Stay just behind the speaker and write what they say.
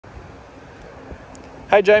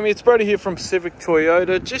Hey Jamie, it's Brody here from Pacific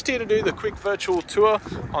Toyota. Just here to do the quick virtual tour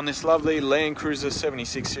on this lovely Landcruiser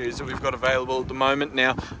 76 series that we've got available at the moment.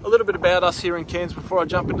 Now, a little bit about us here in Cairns before I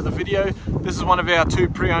jump into the video. This is one of our two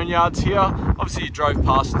pre-owned yards here. Obviously you drove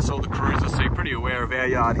past and saw the Cruiser, so you're pretty aware of our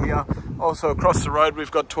yard here. Also across the road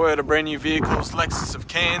we've got Toyota brand new vehicles, Lexus of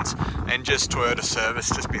Cairns, and just Toyota service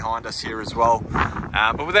just behind us here as well.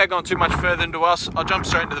 But without going too much further into us, I'll jump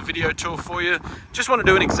straight into the video tour for you. Just want to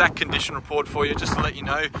do an exact condition report for you, just to let you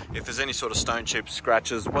know if there's any sort of stone chips,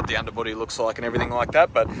 scratches, what the underbody looks like and everything like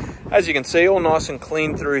that. But as you can see, all nice and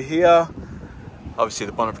clean through here. Obviously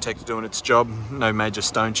the bonnet protector doing its job, no major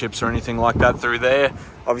stone chips or anything like that through there.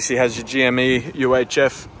 Obviously has your GME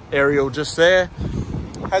UHF aerial just there.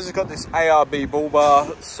 Has got this ARB bull bar,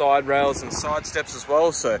 side rails and side steps as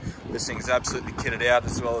well, so this thing's absolutely kitted out,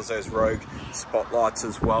 as well as those Rogue spotlights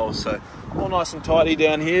as well. So all nice and tidy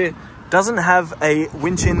down here. Doesn't have a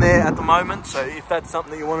winch in there at the moment, so if that's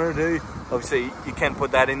something that you want to do, obviously you can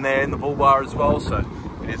put that in there in the bull bar as well, so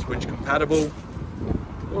it is winch compatible.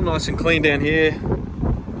 All nice and clean down here.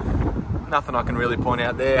 Nothing I can really point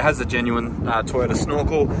out there. It has a genuine Toyota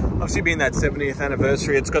snorkel. Obviously being that 70th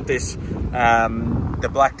anniversary, it's got this the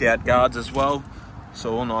blacked out guards as well,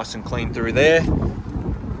 so all nice and clean through there.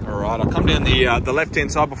 All right, I'll come down the left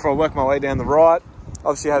hand side before I work my way down the right.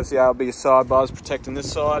 Obviously has the ARB sidebars protecting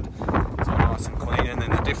this side. It's all nice and clean, and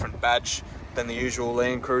then a different badge than the usual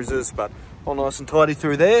Landcruisers, but all nice and tidy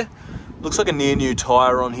through there. Looks like a near new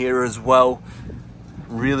tyre on here as well.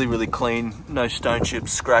 Really clean, no stone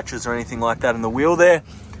chips, scratches or anything like that in the wheel there.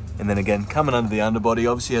 And then again, coming under the underbody,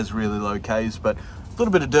 obviously has really low Ks, but a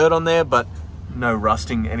little bit of dirt on there, but no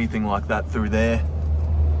rusting, anything like that through there.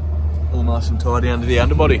 All nice and tidy under the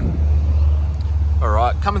underbody. All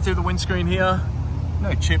right, coming through the windscreen here,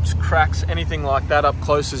 no chips, cracks, anything like that up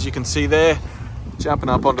close as you can see there. Jumping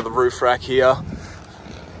up onto the roof rack here.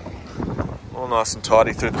 All nice and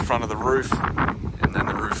tidy through the front of the roof, and then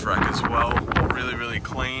the roof rack as well. All really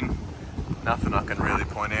clean. Nothing I can really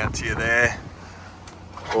point out to you there.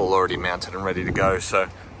 All already mounted and ready to go. So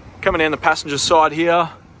coming down the passenger side here,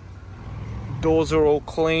 doors are all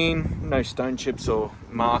clean, no stone chips or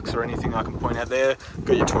marks or anything I can point out there.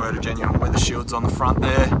 Got your Toyota genuine weather shields on the front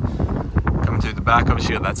there. Coming through the back,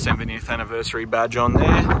 obviously got that 70th anniversary badge on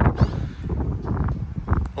there.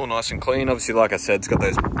 All nice and clean. Obviously, like I said, it's got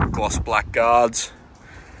those gloss black guards,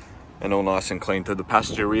 and all nice and clean through the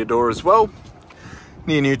passenger rear door as well.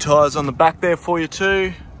 Near new tyres on the back there for you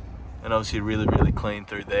too, and obviously really clean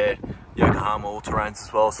through there. Yokohama all-terrains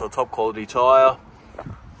as well, so top quality tyre.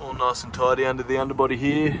 All nice and tidy under the underbody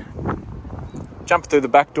here. Jump through the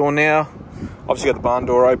back door now. Obviously got the barn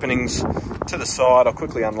door openings to the side. I'll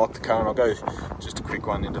quickly unlock the car and I'll go just a quick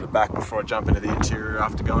one into the back before I jump into the interior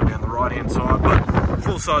after going down the right hand side. But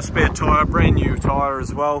full size spare tyre, brand new tyre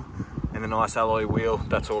as well, and a nice alloy wheel.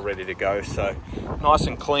 That's all ready to go. So nice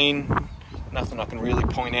and clean. Nothing I can really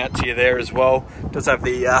point out to you there as well. It does have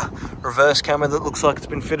the reverse camera that looks like it's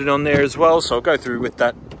been fitted on there as well. So I'll go through with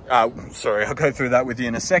that. I'll go through that with you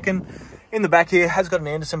in a second. In the back here, has got an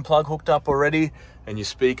Anderson plug hooked up already, and your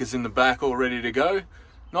speakers in the back all ready to go.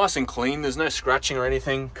 Nice and clean, there's no scratching or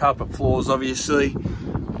anything. Carpet floors obviously,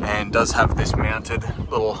 and does have this mounted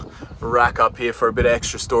little rack up here for a bit of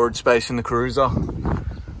extra storage space in the Cruiser.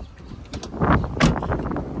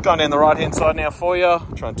 Going down the right hand side now for you.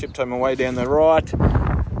 Try and tiptoe my way down the right.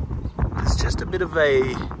 There's just a bit of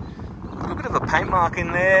a paint mark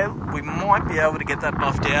in there. We might be able to get that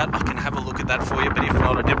buffed out. I can have a look at that for you, but if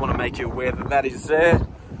not, I did want to make you aware that that is there.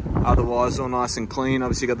 Otherwise, all nice and clean.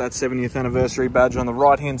 Obviously got that 70th anniversary badge on the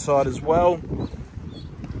right hand side as well.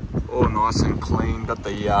 All nice and clean. Got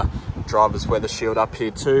the driver's weather shield up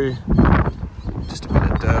here too. Just a bit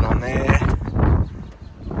of dirt on there.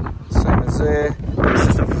 Same as there. It's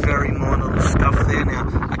just a very minor little scuff there. Now,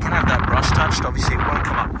 I can have that brush touched. Obviously, it won't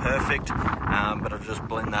come up perfect, but I'll just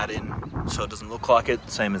blend that in so it doesn't look like it.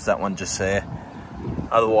 Same as that one just there.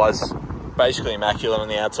 Otherwise, basically immaculate on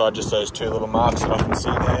the outside, just those two little marks that I can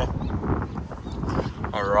see there.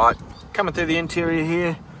 All right, coming through the interior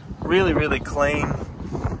here, really clean.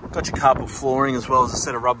 Got your carpet flooring as well as a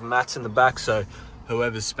set of rubber mats in the back, so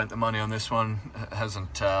whoever's spent the money on this one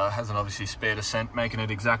hasn't obviously spared a cent, making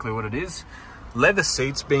it exactly what it is. Leather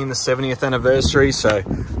seats being the 70th anniversary, so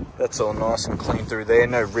that's all nice and clean through there.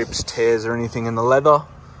 No rips, tears or anything in the leather.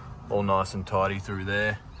 All nice and tidy through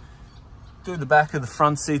there. Through the back of the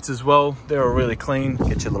front seats as well, they're all really clean.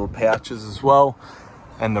 Get your little pouches as well.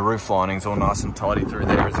 And the roof lining's all nice and tidy through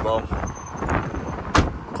there as well.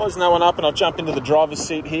 Closing that one up and I'll jump into the driver's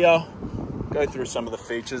seat here. Go through some of the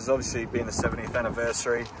features. Obviously being the 70th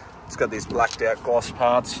anniversary, It's got these blacked out gloss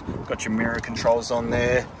parts, got your mirror controls on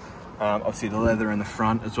there, obviously the leather in the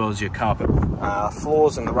front, as well as your carpet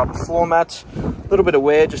floors and the rubber floor mats. A little bit of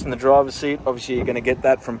wear just in the driver's seat. Obviously you're going to get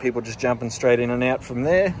that from people just jumping straight in and out from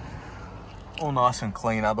there. All nice and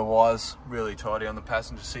clean otherwise, really tidy on the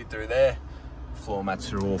passenger seat through there. Floor mats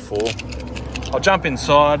through all four. I'll jump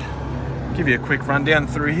inside, give you a quick rundown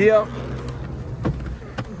through here.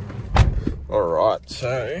 All right,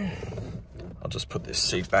 so I'll just put this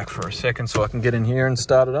seat back for a second so I can get in here and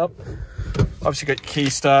start it up. Obviously got your key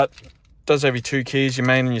start, does have your 2 keys, your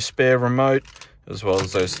main and your spare remote, as well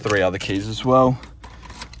as those 3 other keys as well.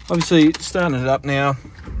 Obviously starting it up now,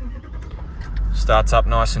 starts up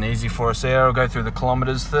nice and easy for us there. I'll go through the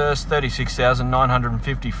kilometers first,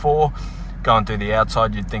 36,954. Going through the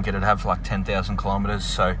outside, you'd think it'd have like 10,000 kilometers,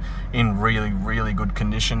 so in really good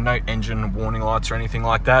condition. No engine warning lights or anything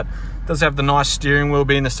like that. Does have the nice steering wheel,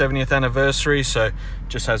 being the 70th anniversary, so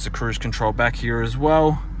just has the cruise control back here as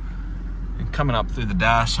well. And coming up through the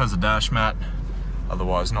dash, has a dash mat,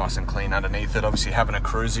 otherwise nice and clean underneath it. Obviously having a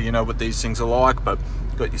cruiser, you know what these things are like, but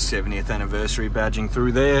got your 70th anniversary badging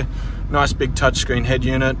through there. Nice big touchscreen head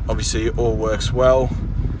unit, obviously all works well.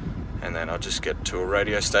 And then I'll just get to a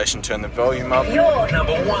radio station, turn the volume up. You're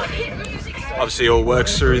number 1. Obviously all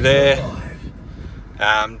works through there.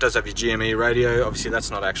 Does have your GME radio. Obviously that's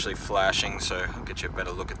not actually flashing, so I'll get you a better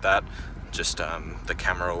look at that. Just the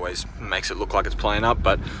camera always makes it look like it's playing up,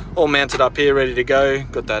 but all mounted up here, ready to go.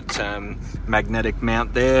 Got that magnetic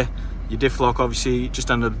mount there. Your diff lock obviously just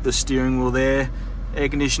under the steering wheel there. Air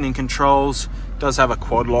conditioning controls. Does have a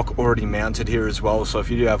quad lock already mounted here as well, so if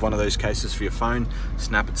you do have one of those cases for your phone,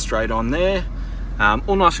 snap it straight on there.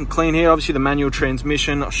 All nice and clean here. Obviously the manual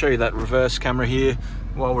transmission. I'll show you that reverse camera here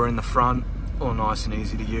while we're in the front. All nice and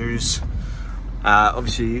easy to use.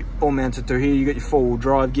 Obviously all mounted through here. You got your 4-wheel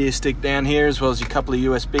drive gear stick down here, as well as your couple of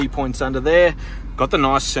USB points under there. Got the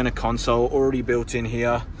nice center console already built in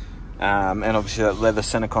here, and obviously that leather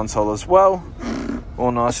center console as well.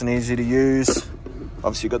 All nice and easy to use.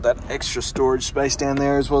 Obviously you've got that extra storage space down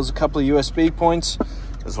there, as well as a couple of USB points,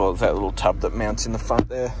 as well as that little tub that mounts in the front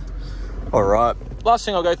there. All right, last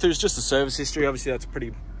thing I'll go through is just the service history. Obviously that's a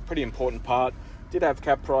pretty important part. Did have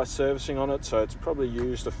cap price servicing on it, so it's probably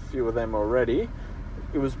used a few of them already.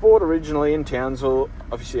 It was bought originally in Townsville.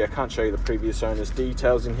 Obviously I can't show you the previous owner's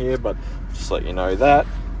details in here, but just let you know that.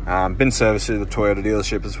 Been serviced through the Toyota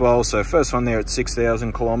dealership as well. So first one there at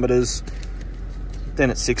 6,000 kilometers. Then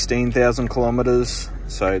at 16,000 kilometers,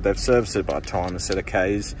 so they've serviced it by time instead of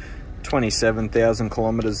Ks. 27,000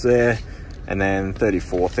 kilometers there, and then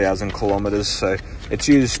 34,000 kilometers. So it's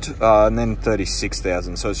used, and then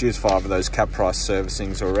 36,000. So it's used 5 of those cap price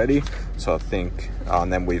servicings already. So I think, and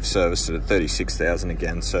then we've serviced it at 36,000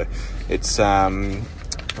 again. So it's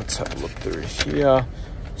let's have a look through here.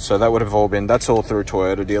 So that would have all been, that's all through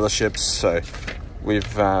Toyota dealerships. So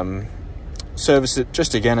we've serviced it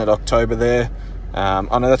just again at October there.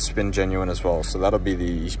 I know that's been genuine as well, so that'll be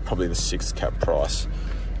probably the 6th cap price.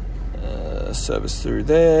 Service through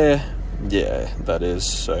there, yeah, that is.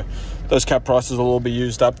 So those cap prices will all be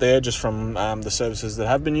used up there just from the services that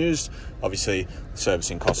have been used. Obviously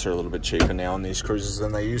servicing costs are a little bit cheaper now on these cruisers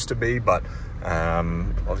than they used to be, but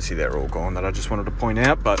obviously they're all gone. That I just wanted to point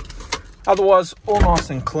out. But otherwise all nice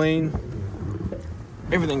and clean.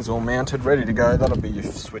 Everything's all mounted, ready to go. That'll be your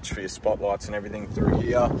switch for your spotlights and everything through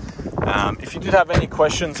here. If you did have any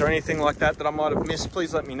questions or anything like that that I might have missed,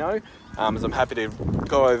 please let me know, as I'm happy to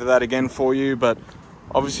go over that again for you. But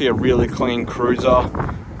obviously a really clean cruiser,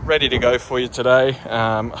 ready to go for you today.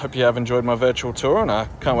 Hope you have enjoyed my virtual tour, and I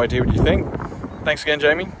can't wait to hear what you think. Thanks again,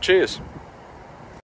 Jamie. Cheers.